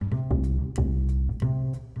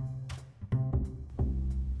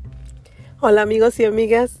Hola amigos y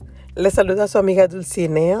amigas, les saluda su amiga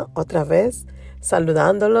Dulcinea otra vez,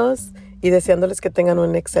 saludándolos y deseándoles que tengan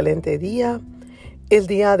un excelente día. El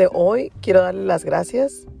día de hoy quiero darles las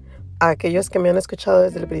gracias a aquellos que me han escuchado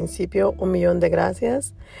desde el principio, 1,000,000 de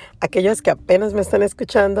gracias. Aquellos que apenas me están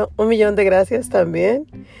escuchando, 1,000,000 de gracias también.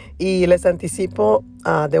 Y les anticipo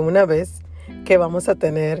de una vez que vamos a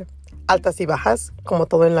tener altas y bajas, como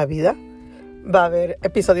todo en la vida. Va a haber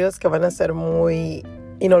episodios que van a ser muy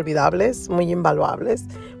inolvidables, muy invaluables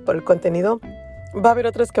por el contenido. Va a haber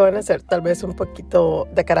otros que van a ser tal vez un poquito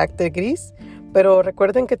de carácter gris, pero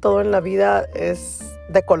recuerden que todo en la vida es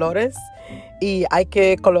de colores y hay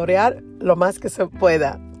que colorear lo más que se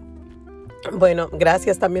pueda. Bueno,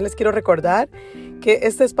 gracias. También les quiero recordar que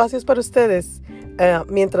este espacio es para ustedes.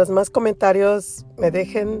 Mientras más comentarios me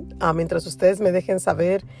dejen, mientras ustedes me dejen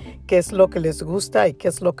saber qué es lo que les gusta y qué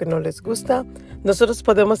es lo que no les gusta, nosotros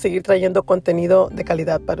podemos seguir trayendo contenido de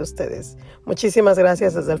calidad para ustedes. Muchísimas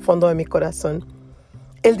gracias desde el fondo de mi corazón.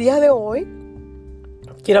 El día de hoy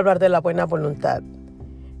quiero hablar de la buena voluntad.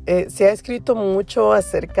 Se ha escrito mucho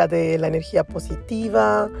acerca de la energía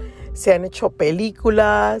positiva, se han hecho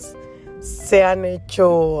películas, se han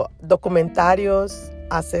hecho documentarios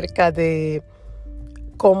acerca de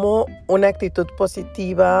cómo una actitud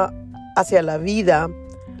positiva hacia la vida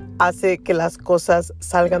hace que las cosas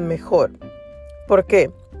salgan mejor. ¿Por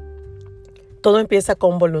qué? Todo empieza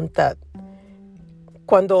con voluntad.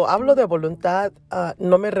 Cuando hablo de voluntad,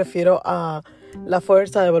 no me refiero a la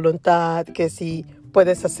fuerza de voluntad, que si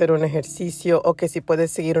puedes hacer un ejercicio o que si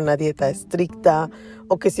puedes seguir una dieta estricta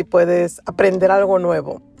o que si puedes aprender algo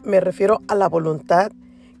nuevo. Me refiero a la voluntad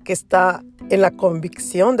que está en la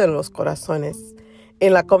convicción de los corazones,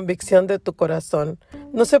 en la convicción de tu corazón.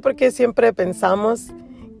 No sé por qué siempre pensamos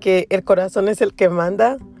que el corazón es el que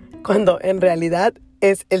manda, cuando en realidad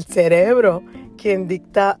es el cerebro quien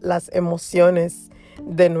dicta las emociones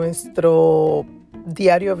de nuestro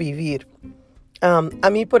diario vivir. A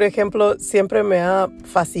mí, por ejemplo, siempre me ha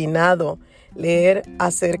fascinado leer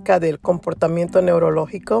acerca del comportamiento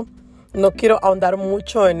neurológico. No quiero ahondar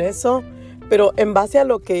mucho en eso, pero en base a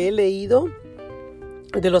lo que he leído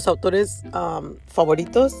de los autores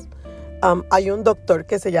favoritos, hay un doctor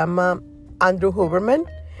que se llama Andrew Huberman.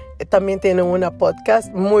 También tiene una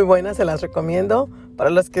podcast muy buena, se las recomiendo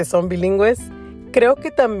para los que son bilingües. Creo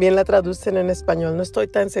que también la traducen en español, no estoy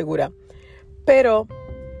tan segura. Pero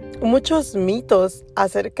muchos mitos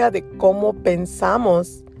acerca de cómo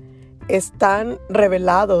pensamos están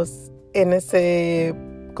revelados en ese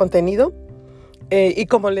contenido. Y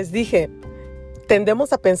como les dije,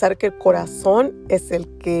 tendemos a pensar que el corazón es el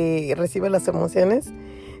que recibe las emociones.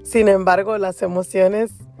 Sin embargo, las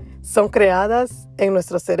emociones son creadas en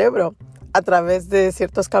nuestro cerebro a través de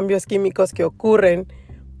ciertos cambios químicos que ocurren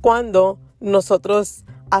cuando nosotros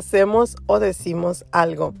hacemos o decimos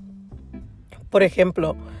algo. Por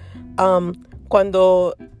ejemplo,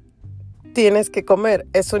 cuando tienes que comer,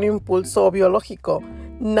 es un impulso biológico.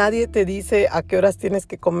 Nadie te dice a qué horas tienes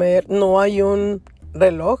que comer, no hay un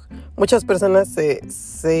reloj. Muchas personas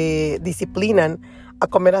se disciplinan a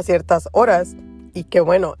comer a ciertas horas y que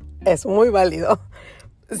bueno, es muy válido.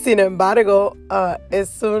 Sin embargo,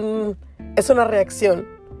 es una reacción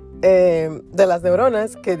de las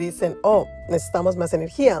neuronas que dicen, necesitamos más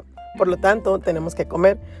energía, por lo tanto tenemos que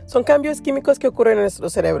comer. Son cambios químicos que ocurren en nuestro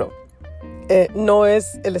cerebro. No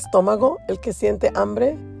es el estómago el que siente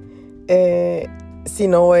hambre,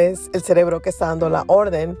 sino es el cerebro que está dando la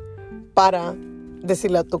orden para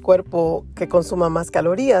decirle a tu cuerpo que consuma más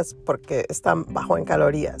calorías porque están bajo en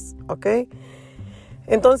calorías, ¿ok?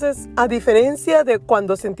 Entonces, a diferencia de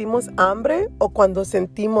cuando sentimos hambre o cuando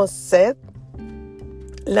sentimos sed,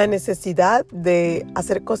 la necesidad de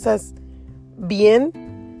hacer cosas bien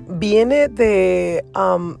viene de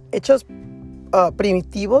hechos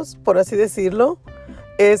primitivos, por así decirlo.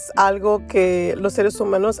 Es algo que los seres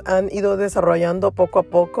humanos han ido desarrollando poco a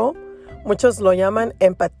poco. Muchos lo llaman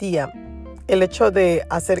empatía. El hecho de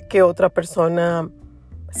hacer que otra persona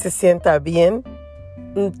se sienta bien.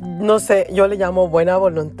 No sé, yo le llamo buena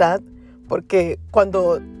voluntad, porque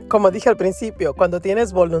como dije al principio, cuando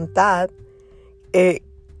tienes voluntad,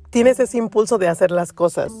 tienes ese impulso de hacer las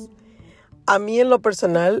cosas. A mí en lo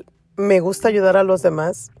personal me gusta ayudar a los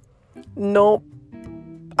demás.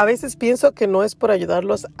 A veces pienso que no es por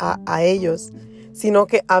ayudarlos a ellos, sino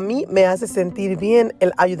que a mí me hace sentir bien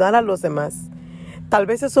el ayudar a los demás. Tal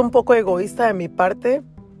vez es un poco egoísta de mi parte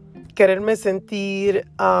quererme sentir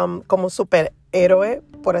como superhéroe,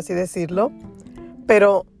 por así decirlo,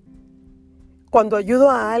 pero cuando ayudo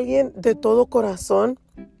a alguien de todo corazón,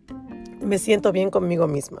 me siento bien conmigo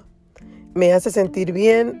misma. Me hace sentir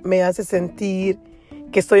bien, me hace sentir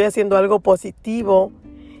que estoy haciendo algo positivo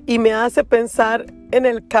y me hace pensar en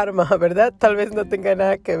el karma, ¿verdad? Tal vez no tenga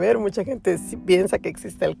nada que ver. Mucha gente sí piensa que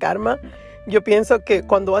existe el karma. Yo pienso que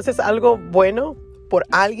cuando haces algo bueno por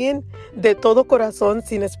alguien de todo corazón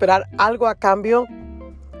sin esperar algo a cambio,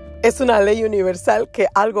 es una ley universal que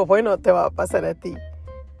algo bueno te va a pasar a ti.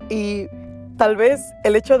 Y tal vez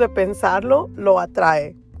el hecho de pensarlo lo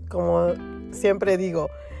atrae. Como siempre digo,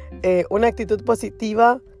 una actitud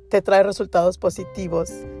positiva te trae resultados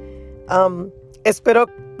positivos. Espero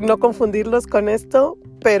no confundirlos con esto,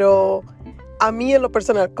 pero a mí en lo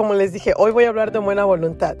personal, como les dije, hoy voy a hablar de buena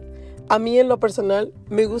voluntad. A mí en lo personal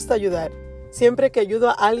me gusta ayudar. Siempre que ayudo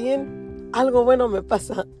a alguien, algo bueno me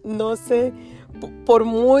pasa. No sé, por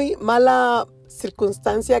muy mala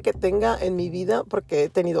circunstancia que tenga en mi vida, porque he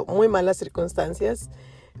tenido muy malas circunstancias.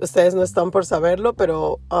 Ustedes no están por saberlo,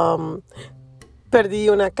 pero perdí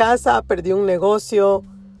una casa, perdí un negocio,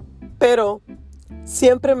 pero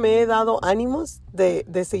siempre me he dado ánimos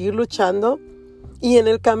de seguir luchando. Y en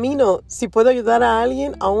el camino, si puedo ayudar a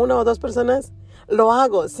alguien, a una o dos personas, lo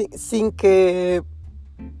hago sin que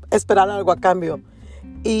esperar algo a cambio.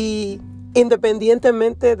 Y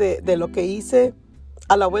independientemente de lo que hice,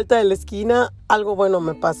 a la vuelta de la esquina, algo bueno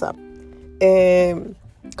me pasa.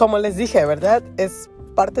 Como les dije, ¿verdad? Es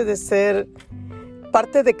parte de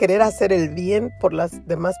querer hacer el bien por las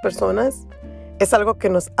demás personas. Es algo que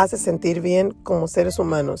nos hace sentir bien como seres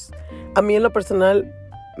humanos. A mí en lo personal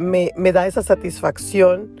me da esa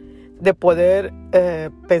satisfacción de poder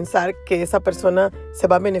pensar que esa persona se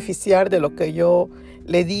va a beneficiar de lo que yo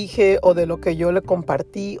le dije o de lo que yo le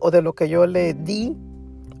compartí o de lo que yo le di,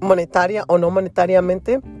 monetaria o no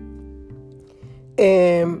monetariamente.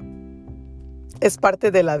 Es parte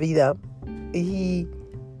de la vida. Y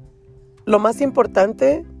lo más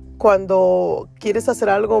importante, cuando quieres hacer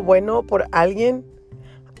algo bueno por alguien,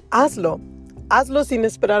 hazlo. Hazlo sin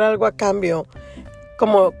esperar algo a cambio.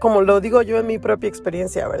 Como lo digo yo en mi propia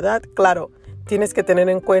experiencia, ¿verdad? Claro, tienes que tener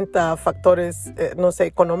en cuenta factores,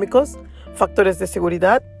 económicos, factores de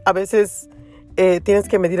seguridad. A veces tienes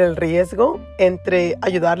que medir el riesgo entre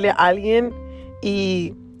ayudarle a alguien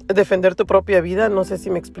y defender tu propia vida. No sé si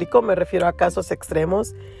me explico, me refiero a casos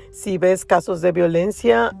extremos. Si ves casos de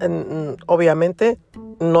violencia, obviamente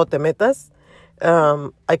no te metas.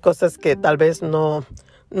 Hay cosas que tal vez no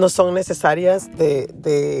son necesarias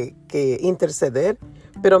de que interceder,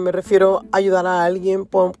 pero me refiero a ayudar a alguien,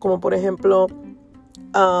 como por ejemplo,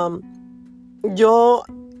 yo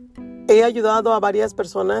he ayudado a varias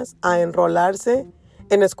personas a enrolarse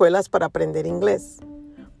en escuelas para aprender inglés.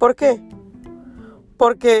 ¿Por qué?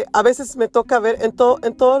 Porque a veces me toca ver en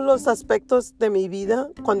todos los aspectos de mi vida,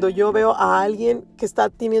 cuando yo veo a alguien que está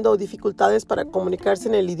teniendo dificultades para comunicarse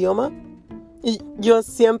en el idioma, y yo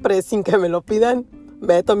siempre, sin que me lo pidan,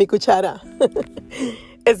 meto mi cuchara.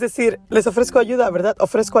 Es decir, les ofrezco ayuda, ¿verdad?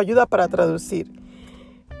 Ofrezco ayuda para traducir.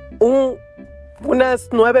 Unas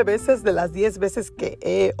 9 veces de las 10 veces que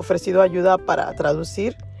he ofrecido ayuda para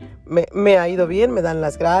traducir, me ha ido bien, me dan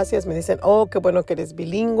las gracias, me dicen, oh, qué bueno que eres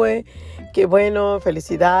bilingüe, qué bueno,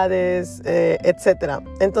 felicidades, etc.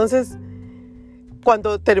 Entonces,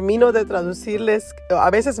 cuando termino de traducirles, a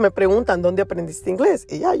veces me preguntan, ¿dónde aprendiste inglés?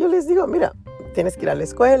 Y ya yo les digo, mira, tienes que ir a la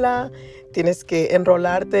escuela, tienes que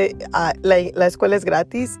enrolarte, la escuela es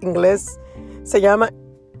gratis, inglés se llama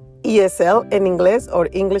ESL en inglés, o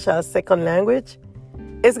English as Second Language.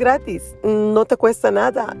 Es gratis, no te cuesta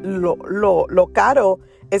nada. Lo caro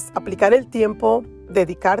es aplicar el tiempo,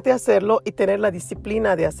 dedicarte a hacerlo y tener la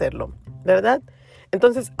disciplina de hacerlo, ¿verdad?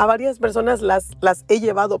 Entonces, a varias personas las he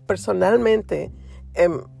llevado personalmente.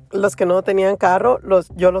 Los que no tenían carro,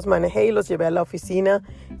 yo los manejé y los llevé a la oficina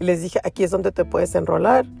y les dije, aquí es donde te puedes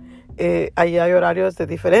enrolar. Ahí hay horarios de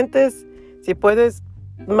diferentes. Si puedes,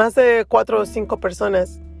 más de 4 o 5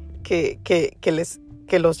 personas que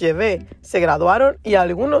los llevé se graduaron y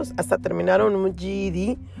algunos hasta terminaron un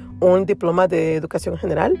GED, un diploma de educación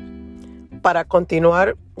general, para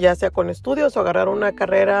continuar ya sea con estudios o agarrar una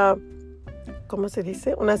carrera, ¿cómo se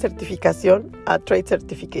dice? Una certificación, a Trade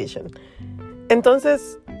Certification.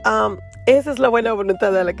 Entonces, esa es la buena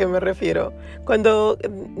voluntad a la que me refiero. Cuando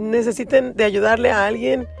necesiten de ayudarle a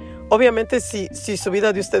alguien, obviamente si su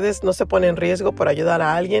vida de ustedes no se pone en riesgo por ayudar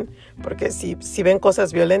a alguien, porque si ven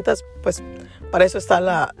cosas violentas, pues para eso está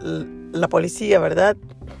la policía, ¿verdad?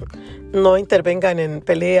 No intervengan en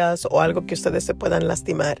peleas o algo que ustedes se puedan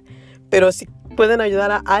lastimar. Pero si pueden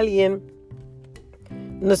ayudar a alguien,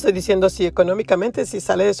 no estoy diciendo si económicamente, si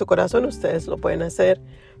sale de su corazón, ustedes lo pueden hacer.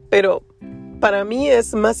 Pero para mí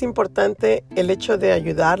es más importante el hecho de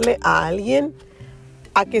ayudarle a alguien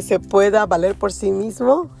a que se pueda valer por sí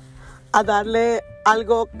mismo, a darle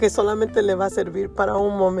algo que solamente le va a servir para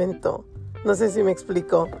un momento. No sé si me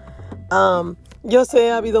explico. Yo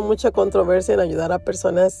sé, ha habido mucha controversia en ayudar a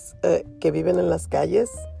personas que viven en las calles.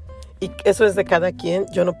 Y eso es de cada quien.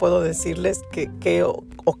 Yo no puedo decirles que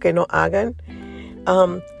o que no hagan.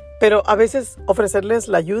 Pero a veces ofrecerles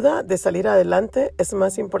la ayuda de salir adelante es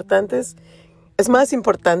más importante,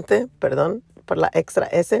 perdón, por la extra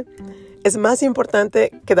S, es más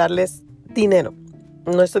importante que darles dinero.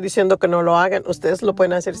 No estoy diciendo que no lo hagan, ustedes lo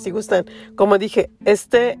pueden hacer si gustan. Como dije,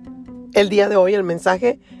 el día de hoy el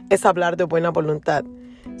mensaje es hablar de buena voluntad.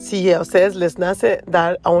 Si a ustedes les nace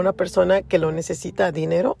dar a una persona que lo necesita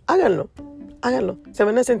dinero, háganlo. Se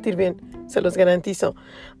van a sentir bien, se los garantizo.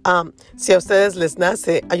 Si a ustedes les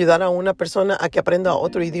nace ayudar a una persona a que aprenda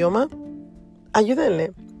otro idioma,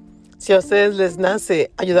 ayúdenle. Si a ustedes les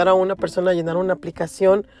nace ayudar a una persona a llenar una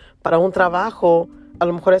aplicación para un trabajo, a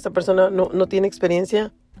lo mejor esa persona no tiene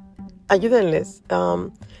experiencia, ayúdenles.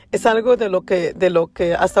 Es algo de lo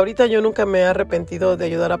que hasta ahorita yo nunca me he arrepentido de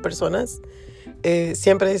ayudar a personas.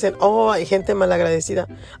 Siempre dicen, hay gente malagradecida.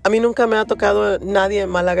 A mí nunca me ha tocado nadie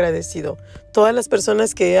malagradecido. Todas las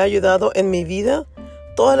personas que he ayudado en mi vida,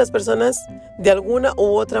 todas las personas de alguna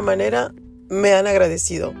u otra manera me han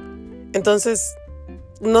agradecido. Entonces,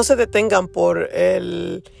 no se detengan por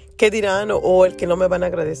el qué dirán o el que no me van a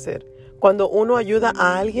agradecer. Cuando uno ayuda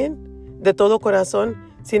a alguien de todo corazón,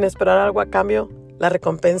 sin esperar algo a cambio, la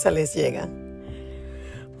recompensa les llega.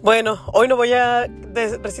 Bueno, hoy no voy a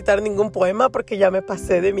recitar ningún poema porque ya me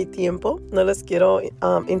pasé de mi tiempo. No les quiero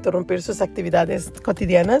interrumpir sus actividades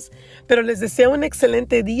cotidianas, pero les deseo un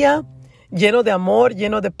excelente día lleno de amor,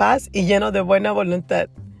 lleno de paz y lleno de buena voluntad.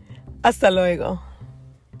 Hasta luego.